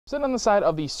Sitting on the side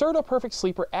of the Serta Perfect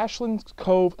Sleeper Ashlyns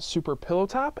Cove Super Pillow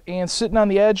Top, and sitting on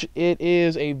the edge, it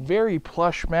is a very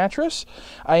plush mattress.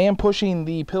 I am pushing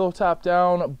the pillow top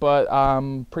down, but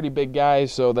I'm pretty big guy,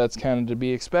 so that's kind of to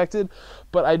be expected.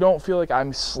 But I don't feel like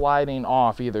I'm sliding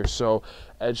off either, so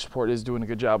edge support is doing a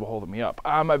good job of holding me up.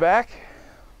 On my back,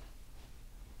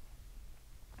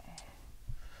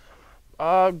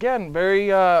 again,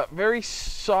 very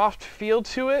soft feel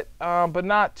to it, but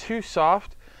not too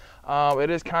soft. It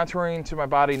is contouring to my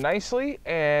body nicely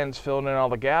and it's filling in all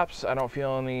the gaps. I don't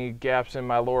feel any gaps in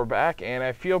my lower back, and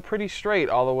I feel pretty straight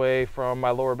all the way from my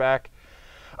lower back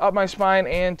up my spine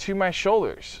and to my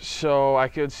shoulders. So I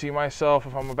could see myself,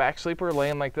 if I'm a back sleeper,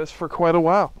 laying like this for quite a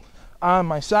while. On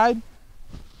my side,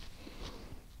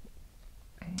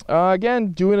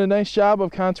 again, doing a nice job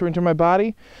of contouring to my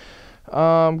body.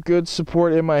 Good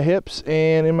support in my hips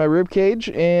and in my rib cage,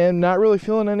 and not really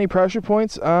feeling any pressure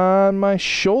points on my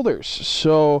shoulders.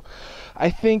 So I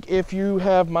think if you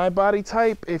have my body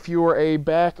type, if you're a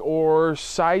back or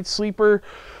side sleeper,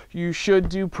 you should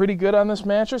do pretty good on this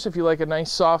mattress if you like a nice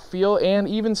soft feel. And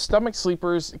even stomach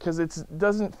sleepers, because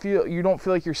you don't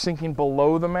feel like you're sinking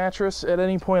below the mattress at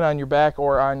any point on your back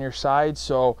or on your side.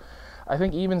 So I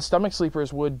think even stomach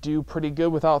sleepers would do pretty good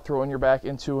without throwing your back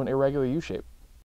into an irregular U shape.